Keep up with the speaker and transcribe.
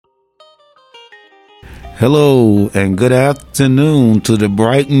Hello and good afternoon to the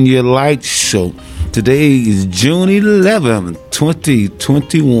Brighten Your Light Show. Today is June 11th,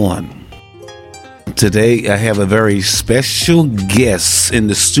 2021. Today I have a very special guest in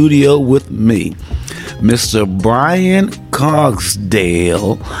the studio with me, Mr. Brian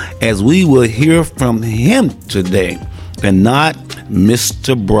Cogdell, as we will hear from him today and not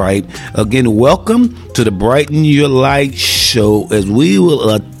Mr. Bright. Again, welcome to the Brighten Your Light Show as we will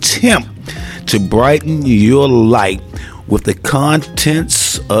attempt to brighten your light with the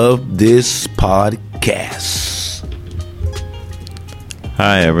contents of this podcast.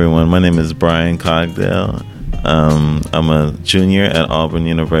 Hi everyone, my name is Brian Cogdell. I'm a junior at Auburn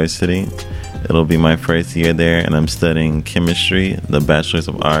University. It'll be my first year there, and I'm studying chemistry, the Bachelor's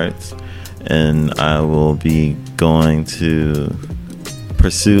of Arts, and I will be going to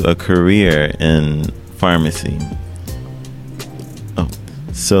pursue a career in pharmacy.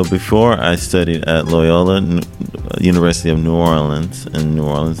 So before I studied at Loyola University of New Orleans in New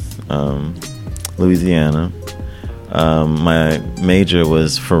Orleans, Louisiana. My major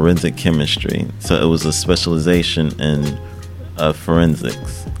was forensic chemistry, so it was a specialization in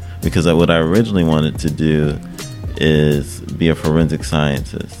forensics, because what I originally wanted to do is be a forensic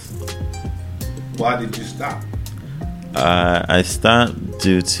scientist. Why did you stop? I stopped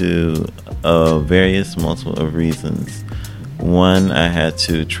due to various multiple of reasons. One, I had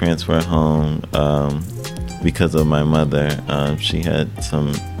to transfer home because of my mother. She had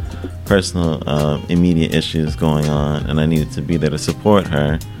some personal immediate issues going on, and I needed to be there to support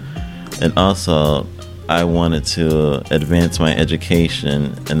her. And also, I wanted to advance my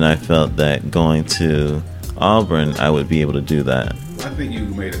education, and I felt that going to Auburn, I would be able to do that. I think you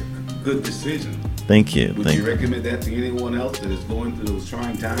made a good decision. Thank you. Would you recommend that to anyone else that is going through those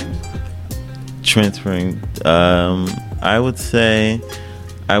trying times? Transferring, I would say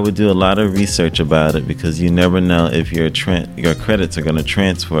I would do a lot of research about it, because you never know if your credits are going to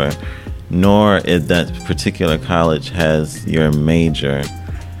transfer, nor if that particular college has your major,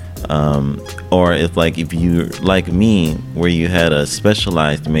 or if you, like me, where you had a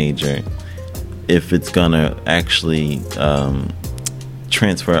specialized major, if it's going to actually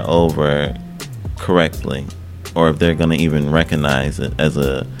transfer over correctly, or if they're going to even recognize it as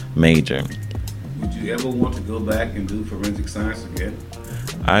a major. Would you ever want to go back and do forensic science again?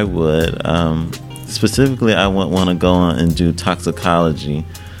 I would. Specifically, I would want to go on and do toxicology.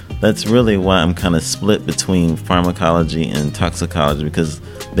 That's really why I'm kind of split between pharmacology and toxicology, because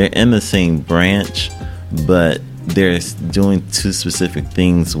they're in the same branch, but they're doing two specific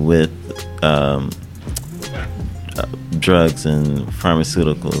things with drugs and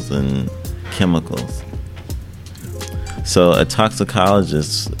pharmaceuticals and chemicals. So a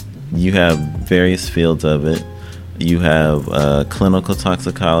toxicologist, you have various fields of it. You have a clinical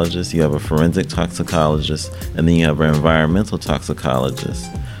toxicologist, you have a forensic toxicologist, and then you have an environmental toxicologist.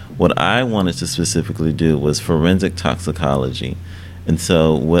 What I wanted to specifically do was forensic toxicology. And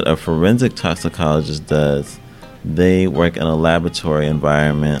so what a forensic toxicologist does, they work in a laboratory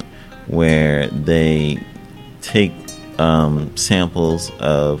environment where they take samples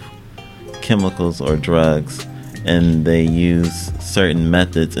of chemicals or drugs, and they use certain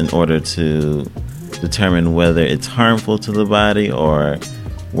methods in order to determine whether it's harmful to the body, or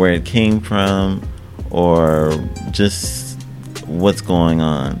where it came from, or just what's going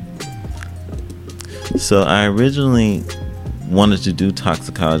on. So I originally wanted to do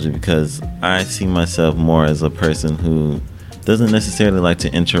toxicology because I see myself more as a person who doesn't necessarily like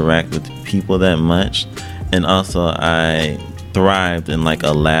to interact with people that much, and also I thrived in like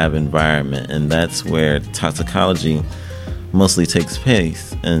a lab environment, and that's where toxicology mostly takes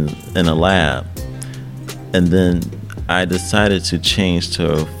place, in a lab. And then I decided to change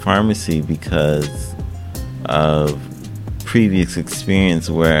to pharmacy because of previous experience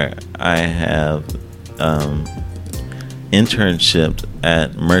where I have internship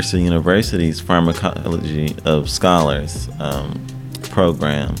at Mercer University's Pharmacology of Scholars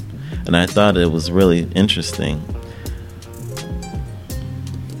program, and I thought it was really interesting.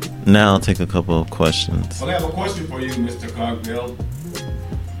 Now I'll take a couple of questions. Well, I have a question for you, Mr. Cogdell.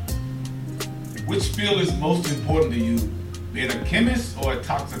 Which field is most important to you, being a chemist or a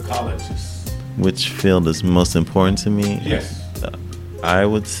toxicologist? Which field is most important to me? Yes. I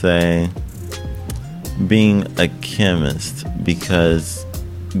would say being a chemist, because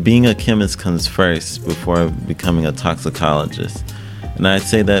being a chemist comes first before becoming a toxicologist. And I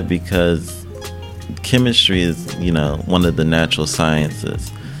say that because chemistry is, one of the natural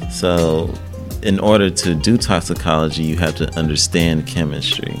sciences. So in order to do toxicology, you have to understand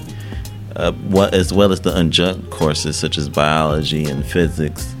chemistry, as well as the adjunct courses such as biology and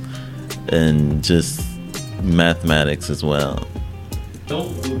physics, and just mathematics as well.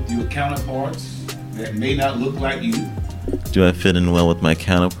 With your counterparts that may not look like you? Do I fit in well with my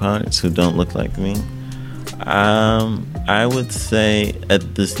counterparts who don't look like me? I would say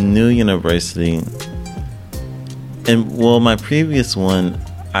at this new university, and well, my previous one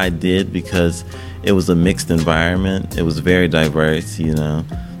I did because it was a mixed environment. It was very diverse, you know.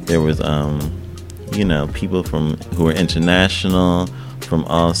 There was, people who were international, from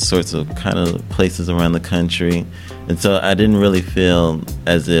all sorts of kind of places around the country. And so I didn't really feel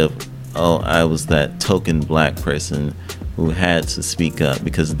as if, I was that token black person who had to speak up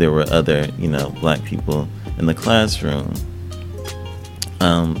because there were other, black people in the classroom.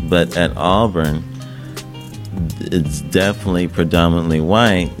 But at Auburn, it's definitely predominantly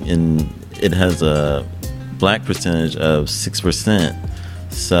white, and it has a black percentage of 6%.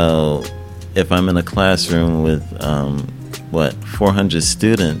 So if I'm in a classroom with 400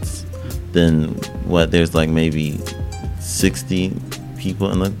 students, then there's like maybe 60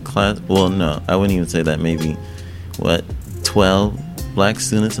 people in the class. Well, no, I wouldn't even say that. Maybe 12 black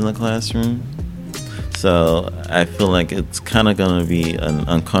students in the classroom. So I feel like it's kind of going to be an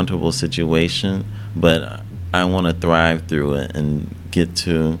uncomfortable situation, but I want to thrive through it and get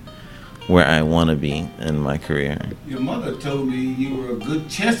to where I want to be in my career. Your mother told me you were a good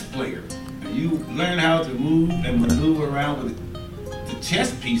chess player. You learned how to move and maneuver around with the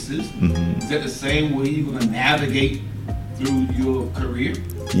chess pieces. Mm-hmm. Is that the same way you're going to navigate through your career?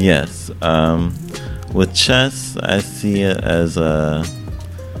 Yes. With chess, I see it as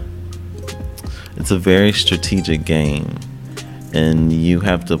it's a very strategic game, and you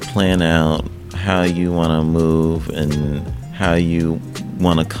have to plan out how you want to move and how you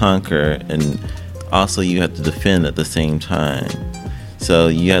want to conquer, and also you have to defend at the same time. So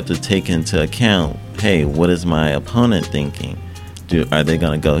you have to take into account, hey, what is my opponent thinking? Are they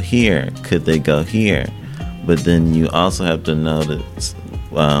going to go here? Could they go here? But then you also have to know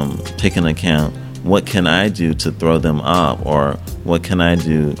that, take into account, what can I do to throw them off, or what can I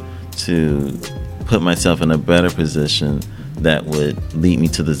do to put myself in a better position that would lead me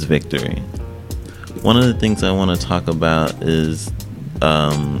to this victory. One of the things I want to talk about is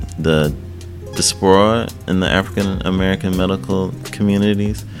the diaspora in the African American medical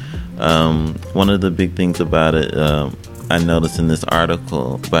communities. One of the big things about it, I noticed in this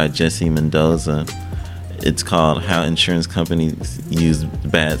article by Jessie Mendoza, it's called How Insurance Companies Use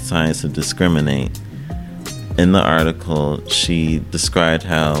Bad Science to Discriminate. In the article, she described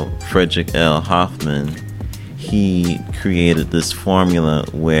how Frederick L. Hoffman, he created this formula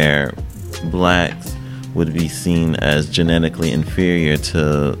where blacks would be seen as genetically inferior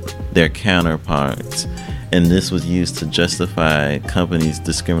to their counterparts, and this was used to justify companies'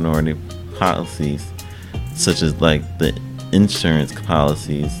 discriminatory policies, such as like the insurance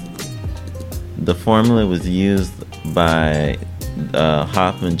policies. The formula was used by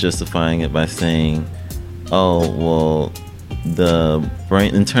Hoffman, justifying it by saying, the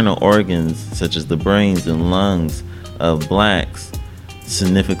brain internal organs such as the brains and lungs of blacks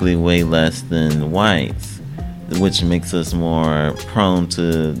significantly weigh less than whites, which makes us more prone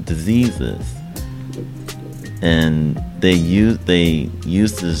to diseases. And they use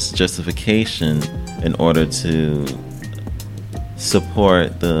this justification in order to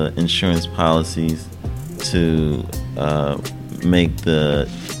support the insurance policies to make the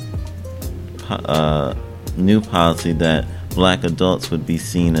new policy that black adults would be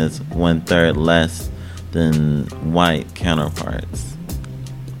seen as 1/3 less than white counterparts.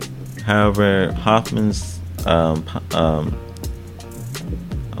 However, Hoffman's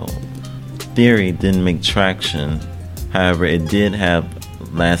theory didn't make traction. However, it did have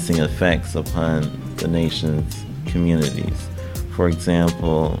lasting effects upon the nation's communities. For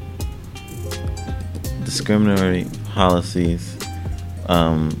example, discriminatory policies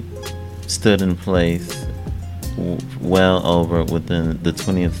stood in place well over within the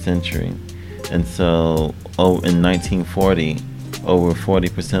 20th century. And so in 1940, over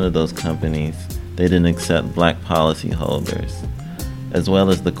 40% of those companies, they didn't accept black policyholders. As well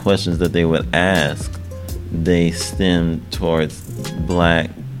as the questions that they would ask, they stemmed towards black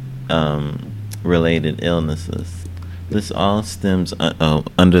related illnesses. This all stems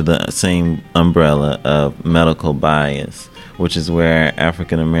under the same umbrella of medical bias, which is where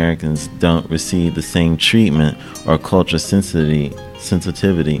African Americans don't receive the same treatment or cultural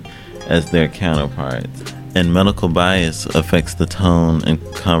sensitivity as their counterparts. And medical bias affects the tone and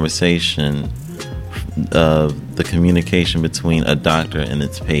conversation of the communication between a doctor and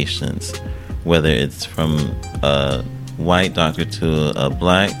its patients, whether it's from a white doctor to a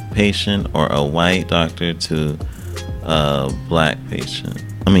black patient or a white doctor to a black patient.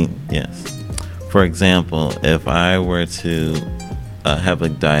 Yes. For example, if I were to have a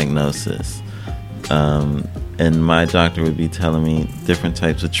diagnosis, and my doctor would be telling me different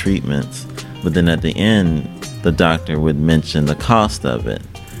types of treatments, but then at the end, the doctor would mention the cost of it.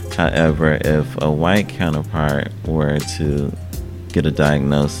 However, if a white counterpart were to get a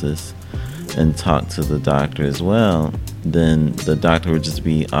diagnosis and talk to the doctor as well, then the doctor would just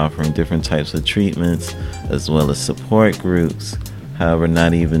be offering different types of treatments as well as support groups. However,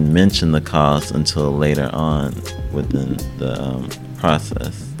 not even mention the cost until later on within the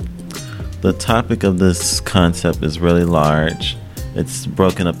process. The topic of this concept is really large. It's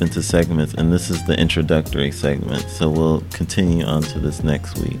broken up into segments, and this is the introductory segment, so we'll continue on to this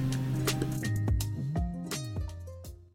next week.